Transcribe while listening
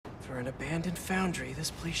For an abandoned foundry,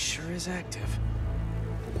 this place sure is active.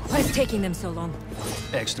 What's taking them so long?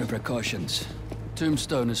 Extra precautions.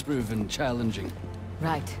 Tombstone has proven challenging.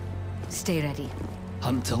 Right. Stay ready.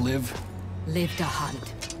 Hunt to live. Live to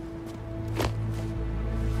hunt.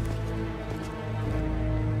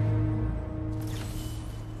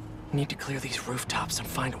 Need to clear these rooftops and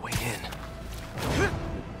find a way in.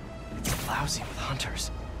 It's lousy with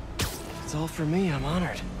hunters. If it's all for me, I'm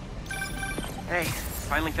honored. Hey,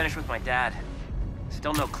 finally finished with my dad.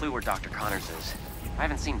 Still no clue where Dr. Connors is. I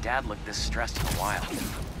haven't seen Dad look this stressed in a while.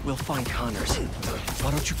 We'll find Connors.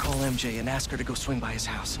 Why don't you call MJ and ask her to go swing by his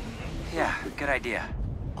house? Yeah, good idea.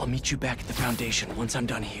 I'll meet you back at the Foundation once I'm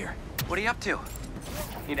done here. What are you up to?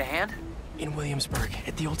 Need a hand? In Williamsburg,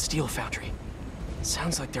 at the old steel foundry.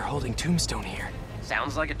 Sounds like they're holding Tombstone here.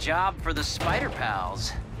 Sounds like a job for the Spider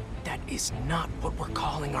Pals. That is not what we're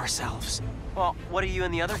calling ourselves. Well, what do you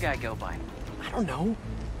and the other guy go by? I don't know.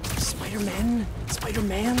 Spider-Men?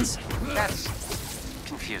 Spider-Mans? That's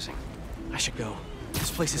confusing. I should go.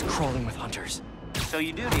 This place is crawling with hunters. So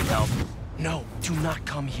you do need help? No, do not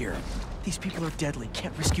come here. These people are deadly.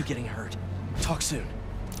 Can't risk you getting hurt. Talk soon.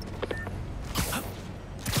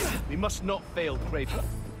 We must not fail, Kraven.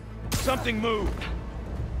 Something moved!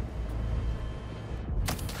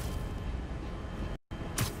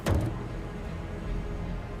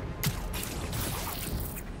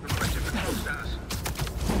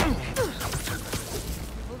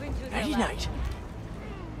 Nighty night.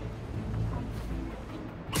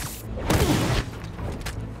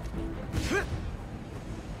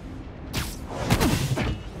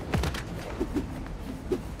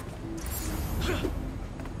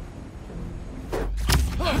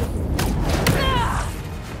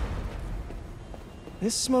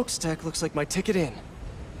 This smokestack looks like my ticket in.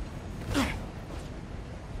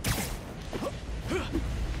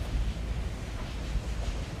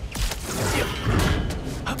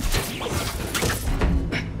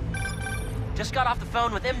 Just got off the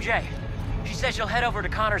phone with MJ. She says she'll head over to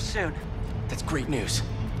Connors soon. That's great news.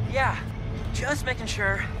 Yeah, just making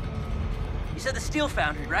sure. You said the steel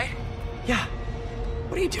foundry, right? Yeah.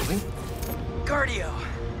 What are you doing? Cardio.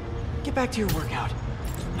 Get back to your workout.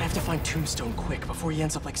 I have to find Tombstone quick before he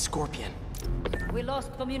ends up like Scorpion. We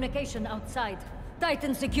lost communication outside.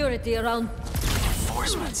 Tighten security around.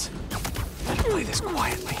 Reinforcements. Better play this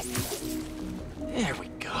quietly. There we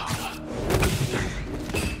go.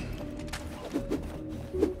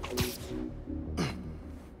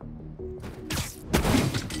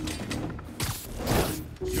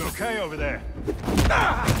 You okay over there?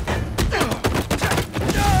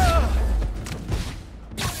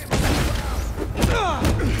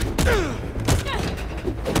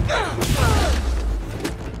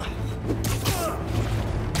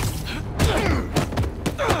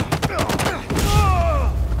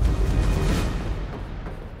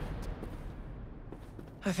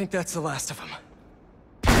 I think that's the last of them.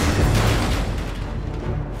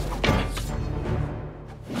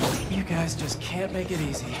 You guys just can't make it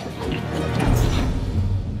easy.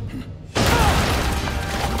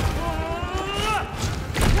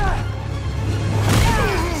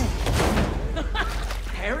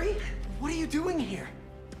 Harry? What are you doing here?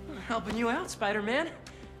 Helping you out, Spider-Man.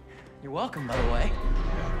 You're welcome, by the way.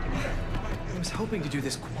 I was hoping to do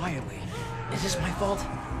this quietly. Is this my fault?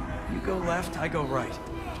 You go left, I go right.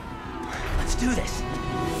 Let's do this.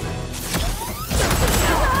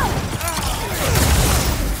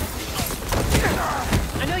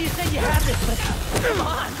 I know you said you had this, but come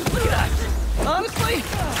on, look at us. Honestly,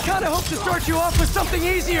 I kinda hope to start you off with something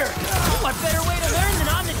easier. What better way to learn than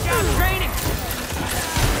on-the-job training?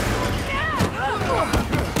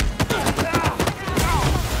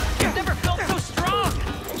 You've never felt so strong.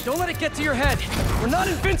 Don't let it get to your head. We're not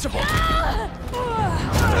invincible.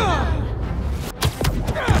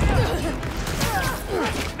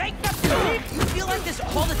 Make the beat. You feel like this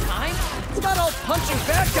all the time? It's not all punching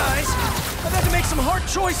bad guys. I've had to make some hard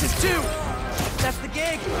choices, too. That's the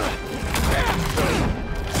gig.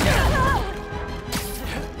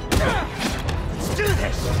 Let's do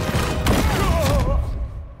this.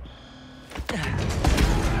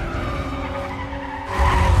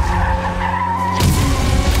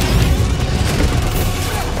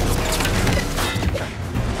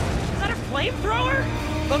 Is that a flamethrower?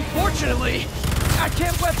 Unfortunately, I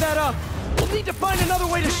can't wet that up. We'll need to find another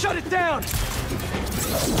way to shut it down.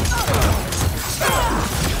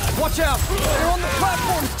 Watch out! They're on the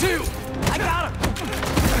platforms, too! I got him.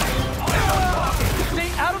 Stay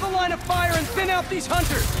out of the line of fire and thin out these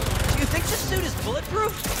hunters! Do you think this suit is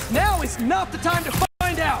bulletproof? Now is not the time to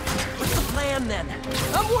find out! What's the plan, then?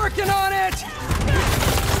 I'm working on it!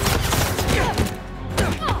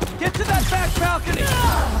 Get back balcony!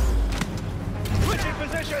 Switching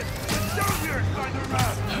position! Down here,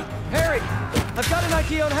 Spider-Man! Harry, I've got an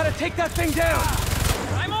idea on how to take that thing down!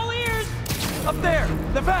 I'm all ears! Up there,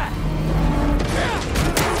 the vat!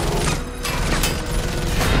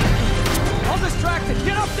 I'll distract it,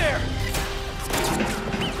 get up there!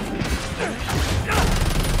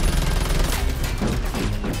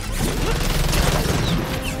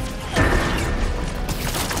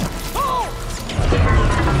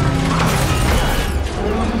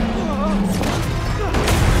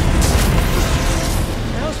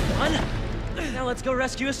 Now let's go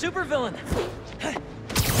rescue a supervillain.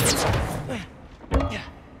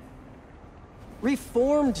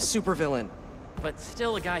 Reformed supervillain. But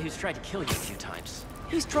still a guy who's tried to kill you a few times.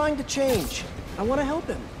 He's trying to change. I want to help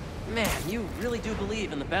him. Man, you really do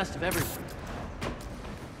believe in the best of everyone.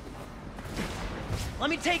 Let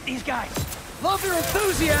me take these guys. Love your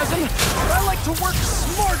enthusiasm, but I like to work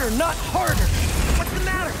smarter, not harder. What's the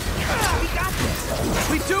matter? We got this.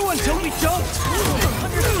 We do until we don't.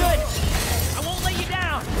 Understood. I won't let you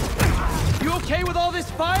down. You okay with all this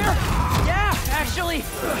fire? Yeah, actually.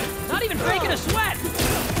 Not even breaking a sweat.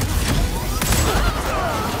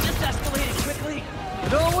 This escalated quickly.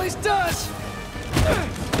 It always does. Boy,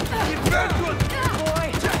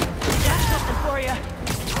 that's something for you.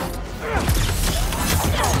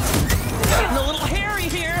 Getting a little hairy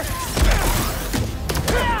here.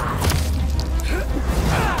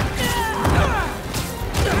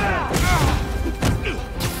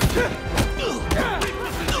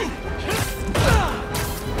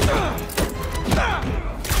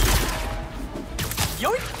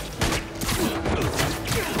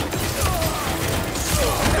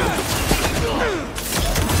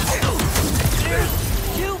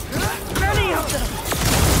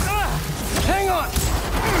 Hang on!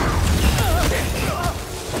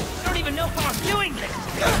 I don't even know how I'm doing this.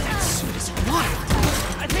 That suit is wild.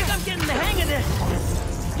 I think I'm getting the hang of this.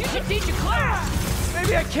 You should teach a class.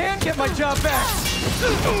 Maybe I can get my job back.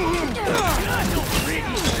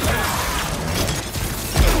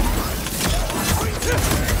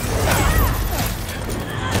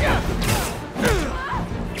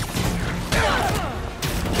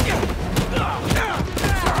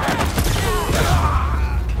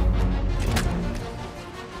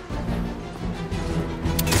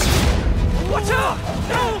 Watch out!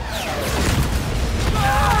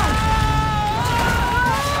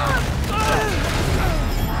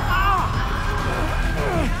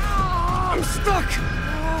 I'm stuck!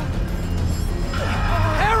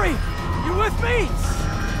 Harry! You with me?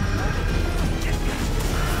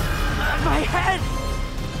 My head!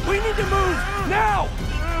 We need to move! Now!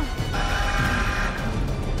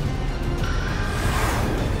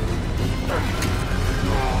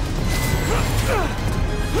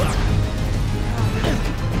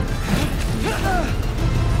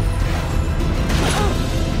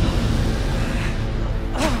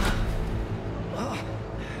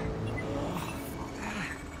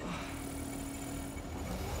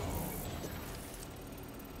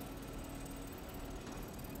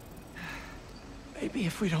 Maybe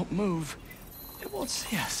if we don't move, it won't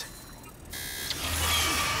see us.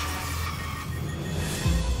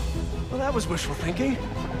 Well, that was wishful thinking.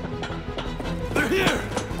 They're here!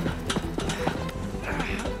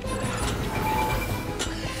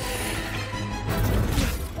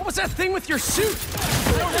 What was that thing with your suit?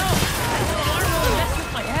 I don't know. The alarm really messed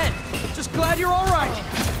with my head. Just glad you're all right.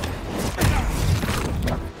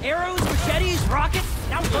 Arrows, machetes, rockets,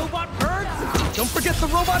 now robot birds. Don't forget the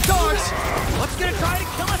robot dogs. What's gonna try to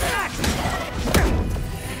kill us next?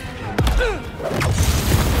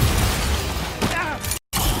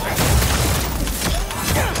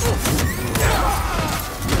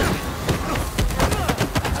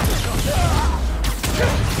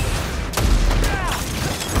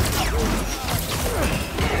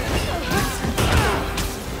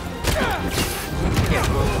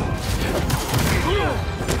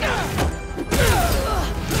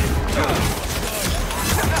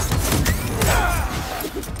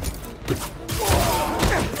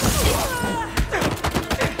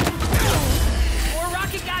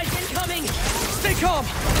 Calm.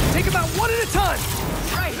 Take them out one at a time.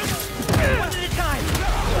 Right. One at a time.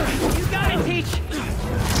 You got it, Teach.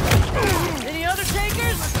 Any other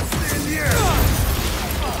takers? In here.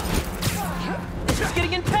 This is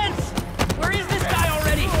getting intense. Where is this guy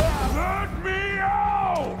already? Let me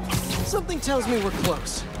out! Something tells me we're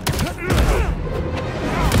close.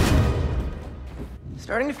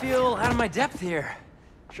 Starting to feel out of my depth here.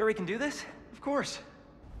 Sure we can do this? Of course.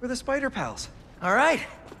 We're the Spider Pals. All right.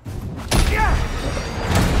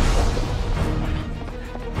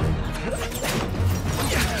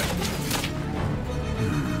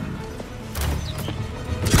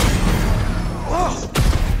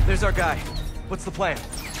 There's our guy. What's the plan?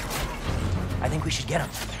 I think we should get him.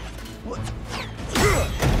 What?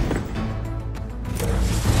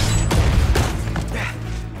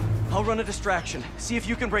 I'll run a distraction. See if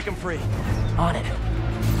you can break him free. On it.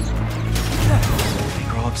 They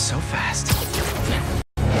grow up so fast.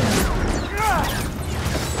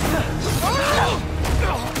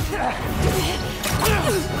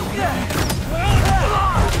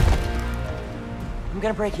 I'm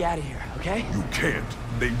gonna break you out of here, okay? You can't.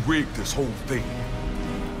 They rigged this whole thing.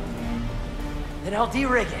 Then I'll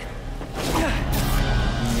de-rig it.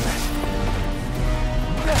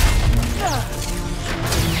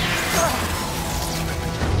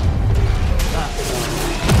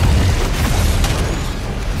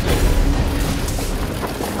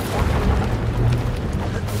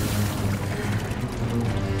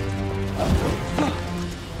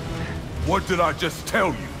 What did I just tell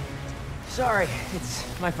you? Sorry, it's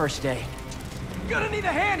my first day. Gonna need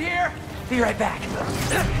a hand here! Be right back.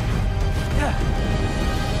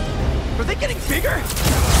 Are they getting bigger?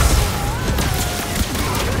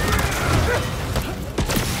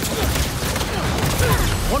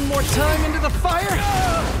 One more time into the fire?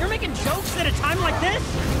 You're making jokes at a time like this?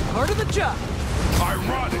 Part of the job.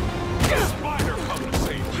 Ironic. The spider come to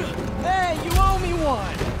save you. Hey, you owe me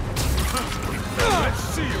one! Let's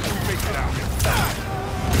see if we make it out.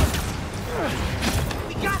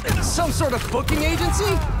 We got this! Some sort of booking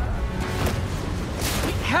agency?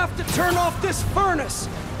 We have to turn off this furnace!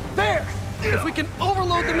 There! If we can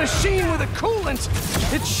overload the machine with a coolant,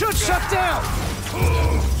 it should shut down!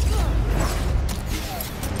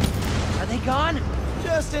 Are they gone?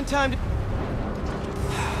 Just in time to...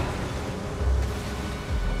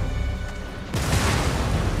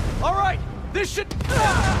 All right! This should...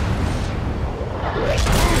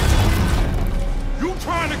 You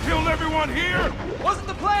trying to kill everyone here? Wasn't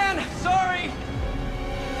the plan! Sorry!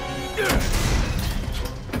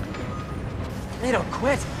 They don't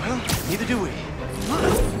quit. Well, neither do we.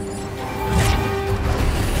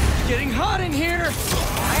 Getting hot in here!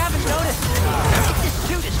 I haven't noticed. This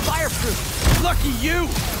suit is fireproof. Lucky you!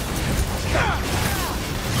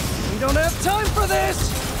 We don't have time for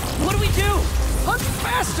this! What do we do? Hunt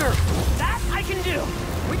faster! That I can do.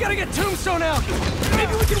 We gotta get Tombstone out!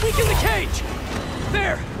 Maybe we can weaken the cage!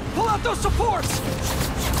 There! Pull out those supports!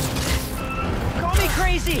 Call me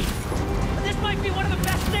crazy, but this might be one of the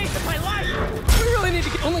best days of my life. We really need to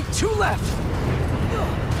get only 2 left!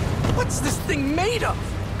 What's this thing made of?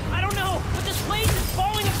 I don't know, but this place is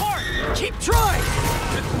falling apart. Keep trying!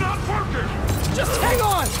 It's not working! Just hang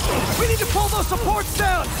on! We need to pull those supports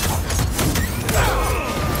down!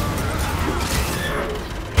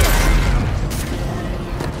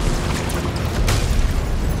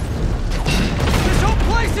 This whole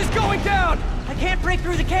place is going down! I can't break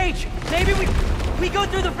through the cage. Maybe we go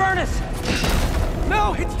through the furnace.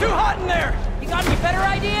 No, it's too hot in there! You got any better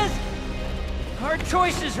ideas? Hard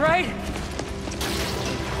choices, right?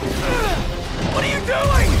 What are you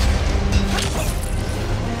doing?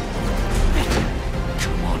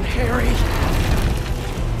 Come on, Harry.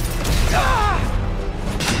 Ah!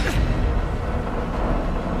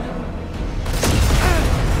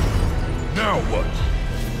 Now what?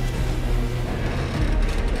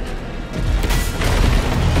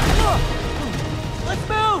 Let's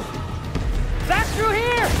move! Back through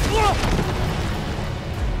here!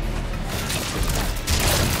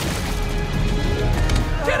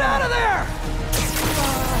 Get out of there!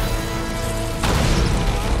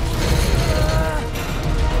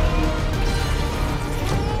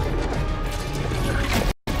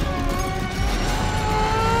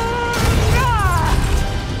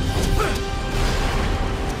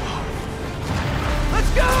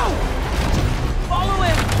 Let's go! Follow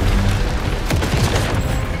him!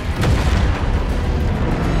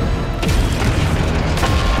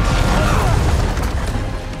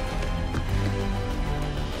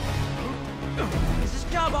 Is this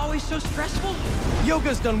job always so stressful?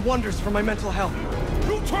 Yoga's done wonders for my mental health.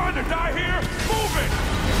 You trying to die here? Move it!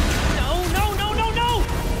 No, no, no, no, no!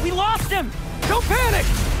 We lost him! Don't panic!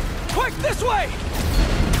 Quick, this way!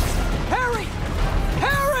 Harry!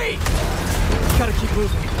 Harry! Gotta keep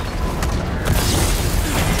moving.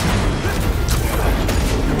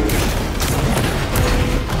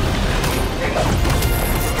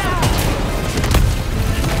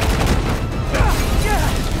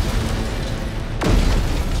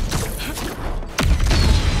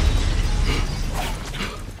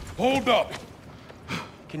 Hold up!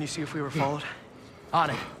 Can you see if we were followed? On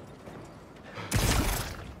it.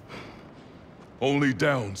 Only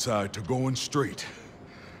downside to going straight.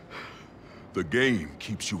 The game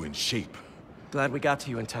keeps you in shape. Glad we got to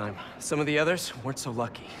you in time. Some of the others weren't so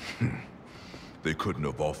lucky. They couldn't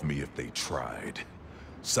have off me if they tried.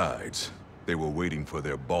 Besides, they were waiting for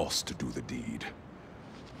their boss to do the deed.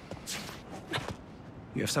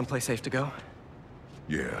 You have someplace safe to go?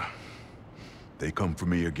 Yeah. They come for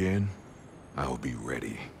me again, I'll be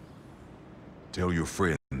ready. Tell your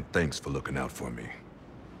friend thanks for looking out for me.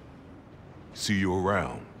 See you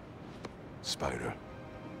around, Spider.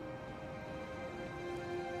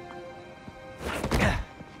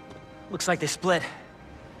 Looks like they split.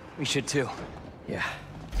 We should too. Yeah.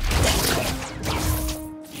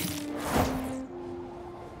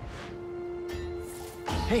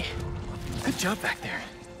 Hey, Good job back there.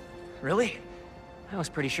 really? I was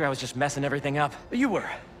pretty sure I was just messing everything up. You were,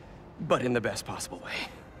 but in the best possible way.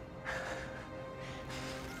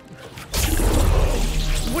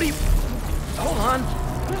 What are you... Hold on.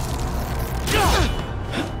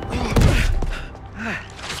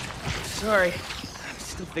 Sorry. I'm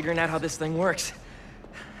still figuring out how this thing works.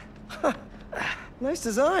 Nice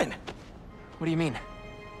design. What do you mean?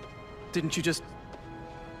 Didn't you just...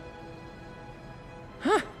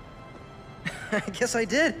 I guess I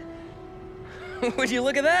did. Would you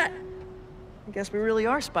look at that? I guess we really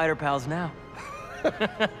are spider pals now.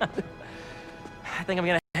 I think I'm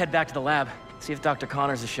gonna head back to the lab, see if Dr.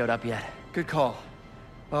 Connors has showed up yet. Good call.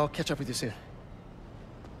 I'll catch up with you soon.